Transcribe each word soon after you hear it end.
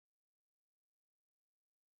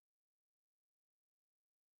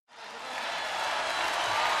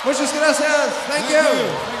Muchas gracias. Thank you. Thank you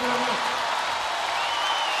very much.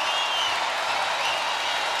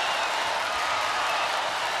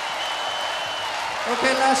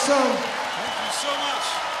 Okay, last song. Thank you so much.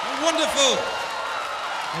 You're wonderful.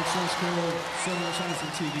 Next one's called Somos on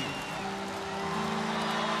TV.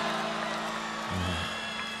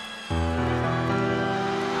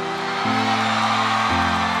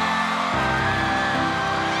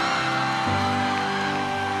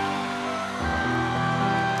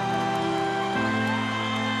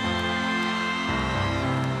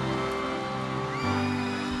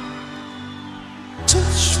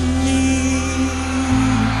 Touch me.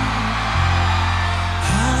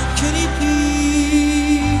 How can it be?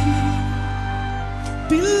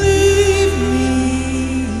 Believe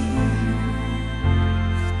me,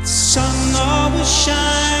 the sun always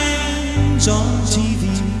shines on TV.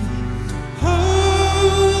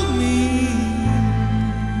 Hold me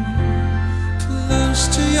close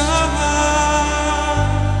to your heart.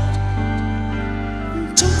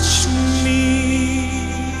 Touch me.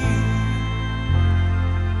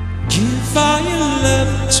 Give all your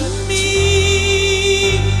love to me,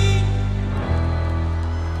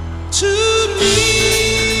 to me.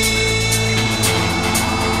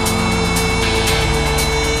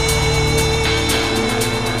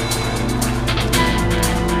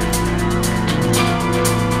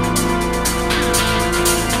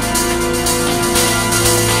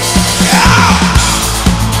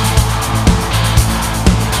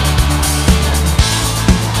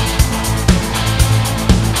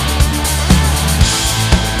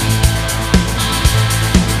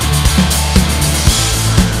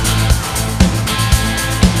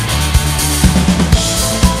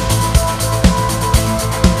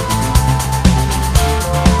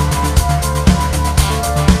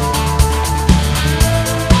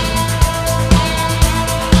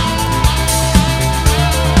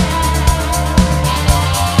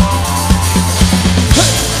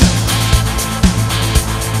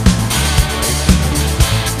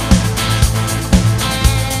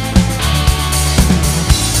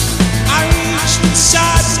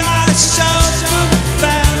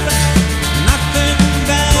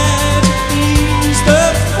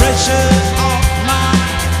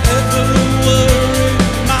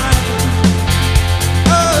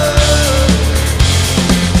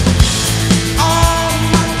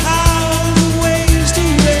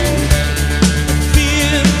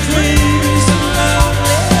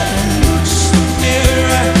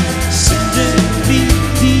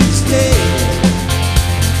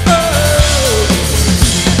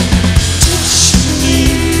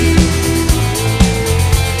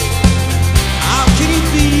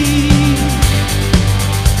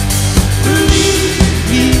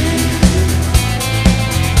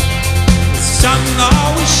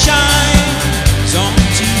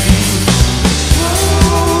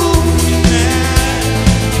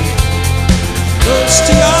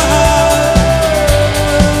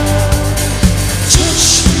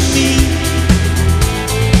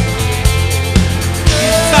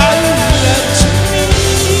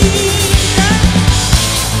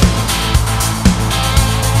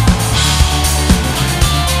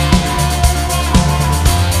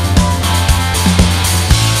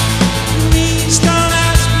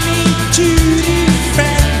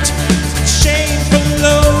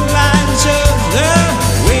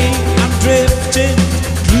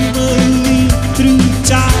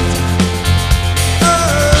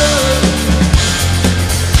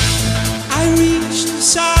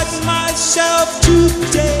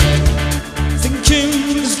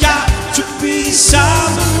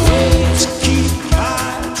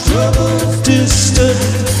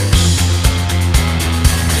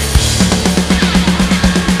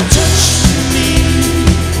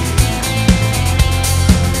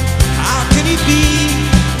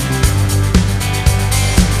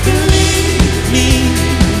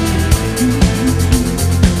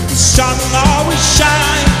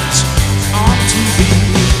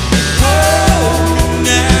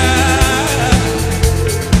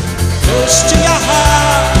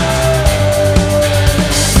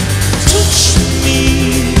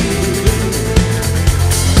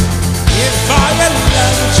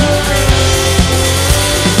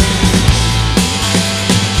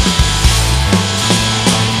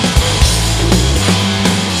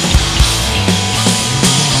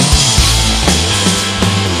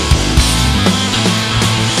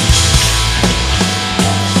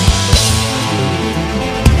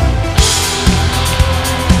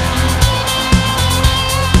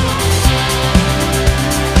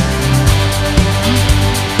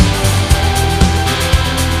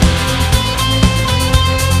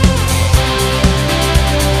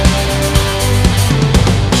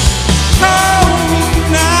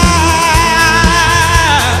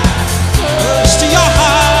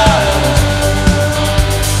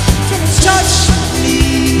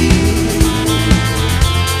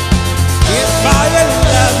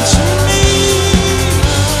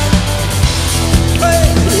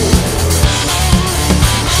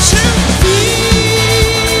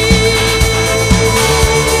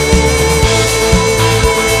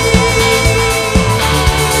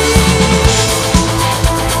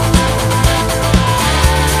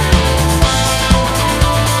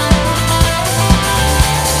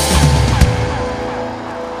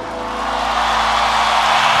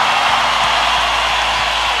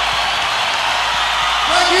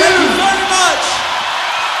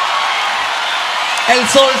 El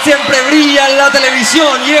sol siempre brilla en la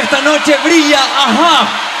televisión y esta noche brilla, ajá,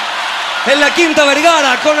 en la Quinta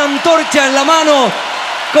Vergara con antorcha en la mano.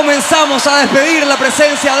 Comenzamos a despedir la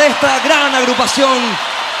presencia de esta gran agrupación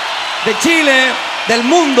de Chile, del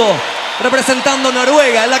mundo, representando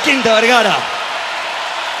Noruega en la Quinta Vergara.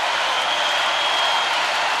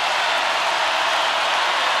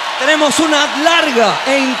 Tenemos una larga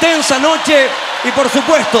e intensa noche y por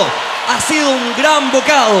supuesto ha sido un gran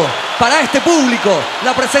bocado para este público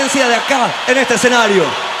la presencia de acá en este escenario.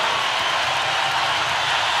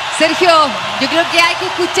 Sergio, yo creo que hay que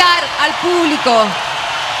escuchar al público.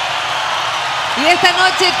 Y esta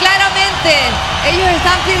noche claramente ellos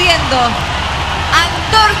están pidiendo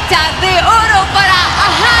antorcha de oro para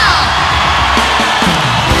Ajá.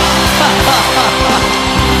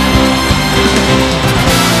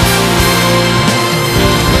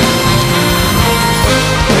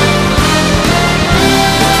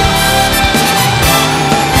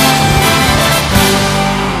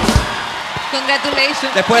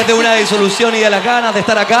 Congratulations. Después de una disolución y de las ganas de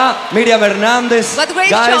estar acá, Miriam Hernández. What a great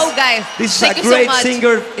show, guys. This is Thank a you so great much.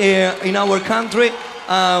 singer in our country.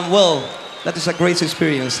 Well, that is a great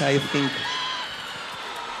experience, I think.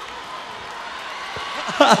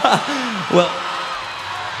 Well,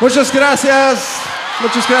 Muchas gracias,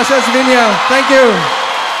 Viña. Thank you.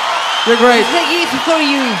 You're great. This is a gift for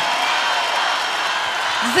you.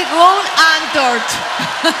 This is a gold antorch.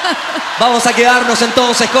 vamos a quedarnos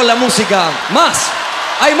entonces con la música. Más,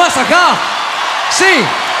 hay más acá. Sí,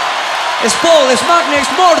 es Paul, es Magne,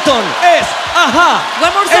 es Morton, es Ajá.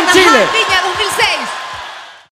 One more song, en Chile. Ajá, Viña 2006.